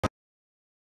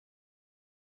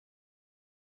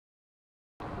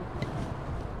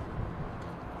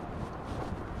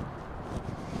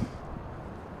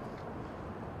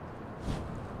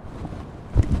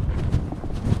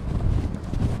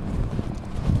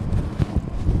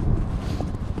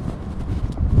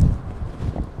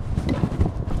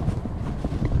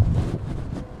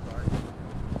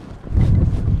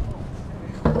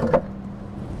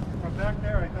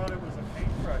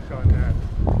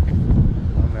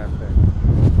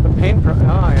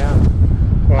Oh, yeah.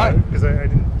 Well, because I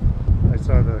didn't, I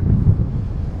saw the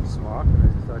smoke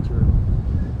and I thought you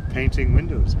were painting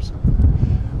windows or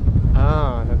something.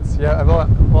 Ah, that's, yeah,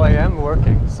 well, I am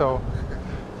working, so.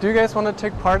 Do you guys want to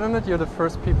take part in it? You're the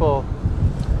first people.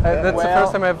 That's the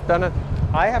first time I've done it.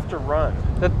 I have to run.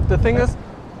 The thing is,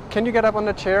 can you get up on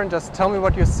the chair and just tell me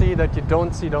what you see that you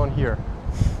don't see down here?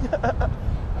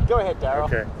 Go ahead, Daryl.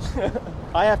 Okay.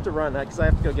 I have to run because I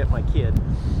have to go get my kid.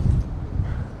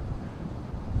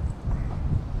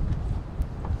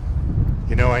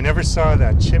 You know, I never saw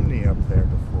that chimney up there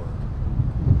before.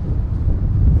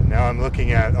 And now I'm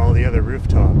looking at all the other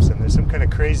rooftops, and there's some kind of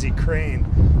crazy crane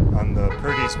on the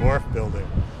Purdy's Wharf building.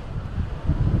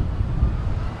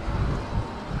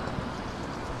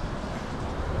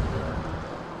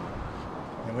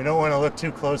 And we don't want to look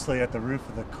too closely at the roof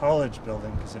of the college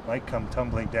building because it might come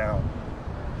tumbling down.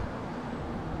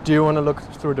 Do you want to look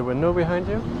through the window behind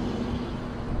you?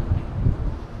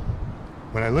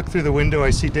 When I look through the window, I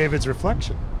see David's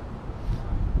reflection,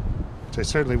 which I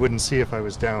certainly wouldn't see if I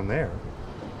was down there.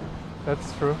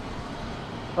 That's true.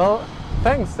 Well,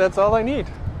 thanks. That's all I need.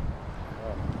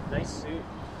 Nice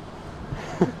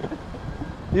suit.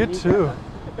 You too.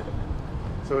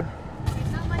 So,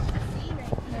 There's not much to see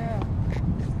right here.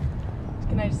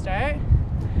 Can I start?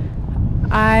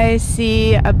 I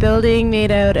see a building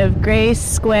made out of gray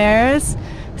squares,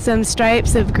 some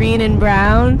stripes of green and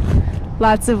brown,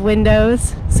 lots of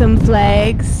windows, some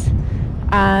flags,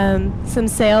 some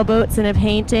sailboats and a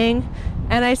painting.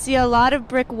 And I see a lot of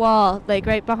brick wall, like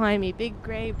right behind me, big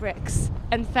gray bricks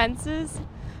and fences.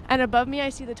 And above me I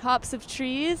see the tops of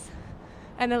trees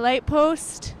and a light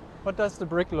post. What does the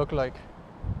brick look like?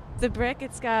 The brick,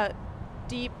 it's got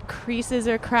deep creases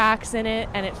or cracks in it,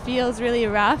 and it feels really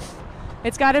rough.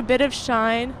 It's got a bit of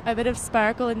shine, a bit of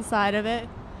sparkle inside of it.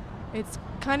 It's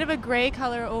kind of a gray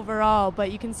color overall,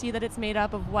 but you can see that it's made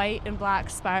up of white and black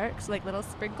sparks, like little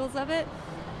sprinkles of it.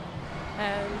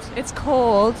 And it's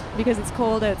cold because it's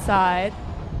cold outside.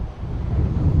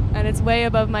 And it's way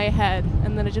above my head,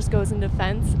 and then it just goes into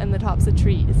fence and the tops of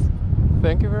trees.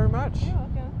 Thank you very much. You're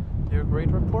welcome. You're a great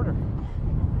reporter.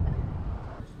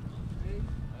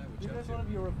 You guys want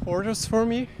to be reporters for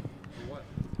me? What?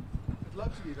 I'd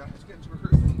love to be, but I have to get into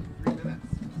rehearsal in 3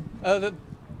 minutes.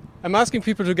 I'm asking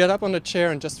people to get up on the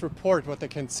chair and just report what they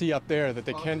can see up there that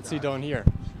they can't see down here.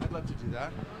 I'd love to do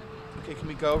that. Okay, can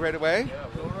we go right away? Yeah,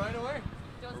 go right away.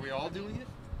 Are we all doing it?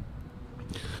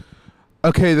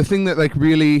 Okay, the thing that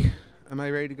really... Am I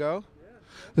ready to go? Yeah.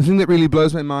 The thing that really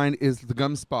blows my mind is the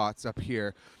gum spots up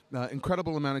here.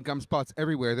 Incredible amount of gum spots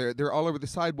everywhere. They're all over the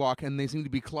sidewalk, and they seem to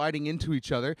be colliding into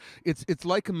each other. It's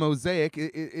like a mosaic.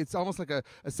 It's almost like a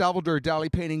Salvador Dali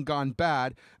painting gone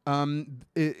bad.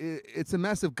 It's a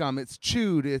mess of gum. It's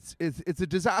chewed. It's a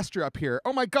disaster up here.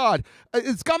 Oh my God!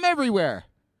 It's gum everywhere.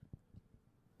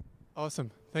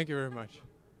 Awesome. Thank you very much.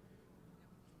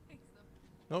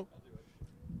 Nope.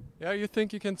 Yeah, you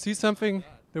think you can see something?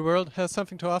 The world has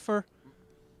something to offer?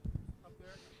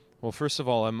 Well, first of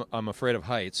all, I'm afraid of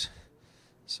heights,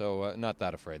 so not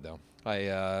that afraid though.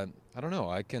 I don't know.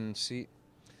 I can see.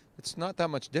 It's not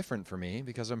that much different for me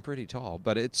because I'm pretty tall,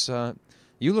 but it's.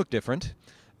 You look different.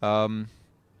 I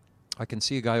can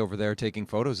see a guy over there taking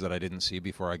photos that I didn't see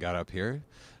before I got up here.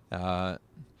 I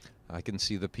can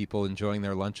see the people enjoying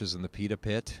their lunches in the Pita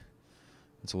Pit.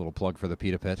 It's a little plug for the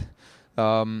Pita Pit.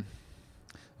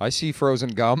 I see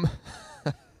frozen gum.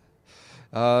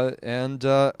 And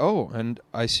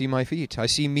I see my feet. I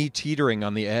see me teetering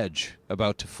on the edge,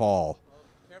 about to fall. Oh,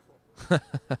 careful.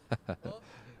 Well,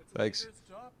 it's Thanks. a dangerous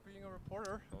job being a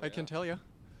reporter, I can tell you. It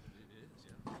is,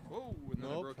 yeah. Whoa, and then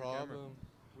I No broke the camera. problem.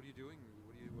 What are you doing?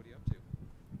 What are you up to?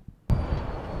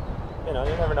 You know,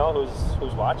 you never know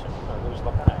who's watching or who's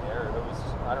looking at you or who's,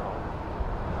 I don't know.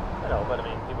 You know, but I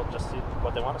mean, people just see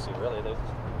what they want to see, really. They,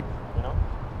 you know,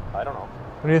 I don't know.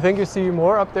 Do you think you see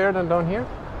more up there than down here?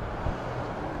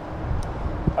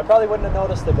 I probably wouldn't have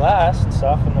noticed the glass and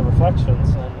stuff and the reflections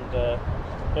and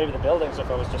maybe the buildings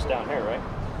if I was just down here, right?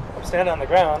 I'm standing on the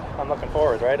ground, I'm looking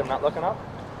forward, right? I'm not looking up.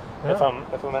 Yeah. If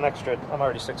I'm an extra, I'm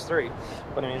already 6'3",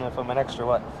 but I mean, if I'm an extra,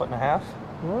 what, 1.5 feet?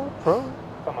 Well, probably.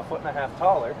 If I'm 1.5 feet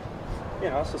taller, you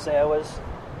know, so say I was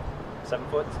 7'6"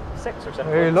 or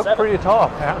 7'7". You look pretty tall,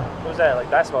 yeah. Who's that? Like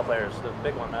basketball players, the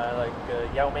big one, like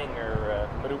Yao Ming or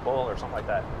Madhu Bol or something like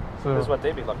that. So This is what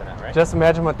they'd be looking at, right? just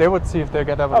imagine what they would see if they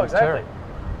get up on the exactly. chair.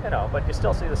 You know, but you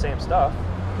still see the same stuff.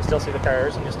 You still see the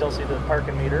cars, and you still see the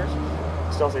parking meters.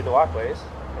 You still see the walkways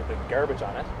with the garbage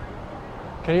on it.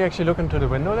 Can you actually look into the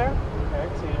window there? I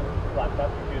can see a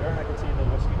laptop computer, and I can see the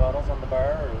whiskey bottles on the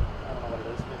bar, or I don't know what it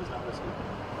is. Maybe it's not whiskey.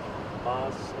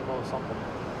 Moss, something.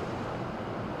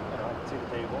 You know, I can see the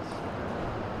tables.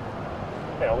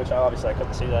 You know, which obviously I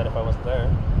couldn't see that if I wasn't there.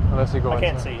 Unless you go I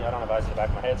can't inside. see. I don't have eyes in the back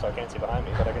of my head, so I can't see behind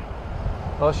me. But I can.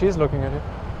 Well, she's looking at you.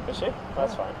 Is she?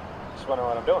 That's fine. Just wondering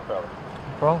what I'm doing, probably.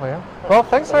 Probably, yeah. Well,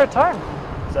 thanks for your time.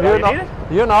 Is that all you needed?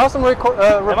 You're an awesome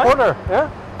reporter. Yeah.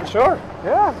 Sure.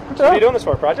 Yeah. Good What job. are you doing this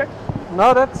for? Project?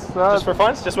 No, that's Just for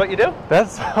fun? It's just what you do?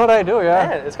 that's what I do. Yeah.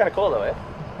 Yeah, it's kind of cool though, eh?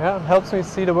 Yeah. It helps me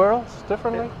see the world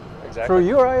differently. Exactly. Through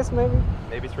your eyes, maybe.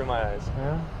 Maybe through my eyes.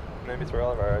 Yeah. Maybe through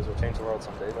all of our eyes. We'll change the world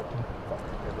someday, but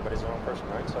everybody's their own person,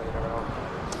 right? So you never know.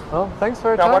 Well, thanks for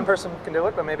your Not time. one person can do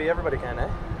it, but maybe everybody can, eh?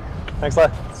 Thanks a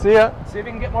lot. See ya. See if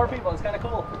you can get more people. It's kind of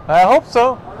cool. I hope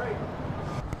so. All right.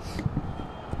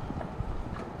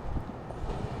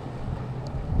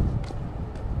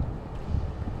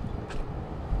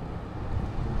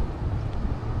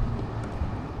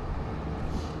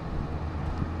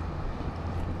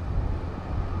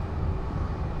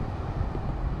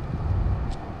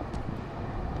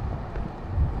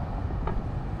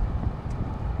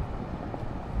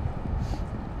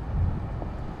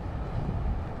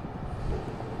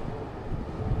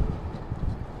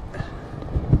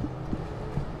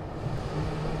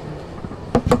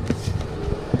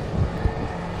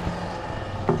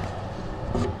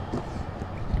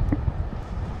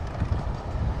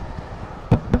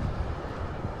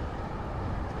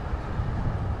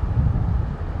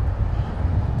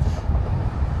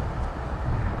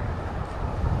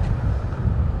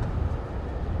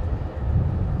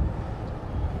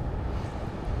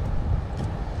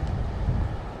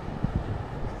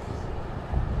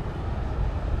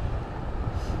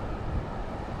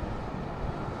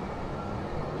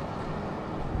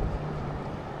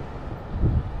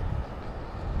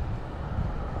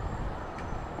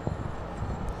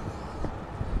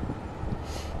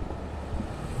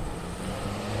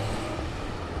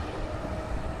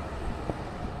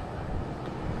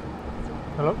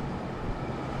 Hello.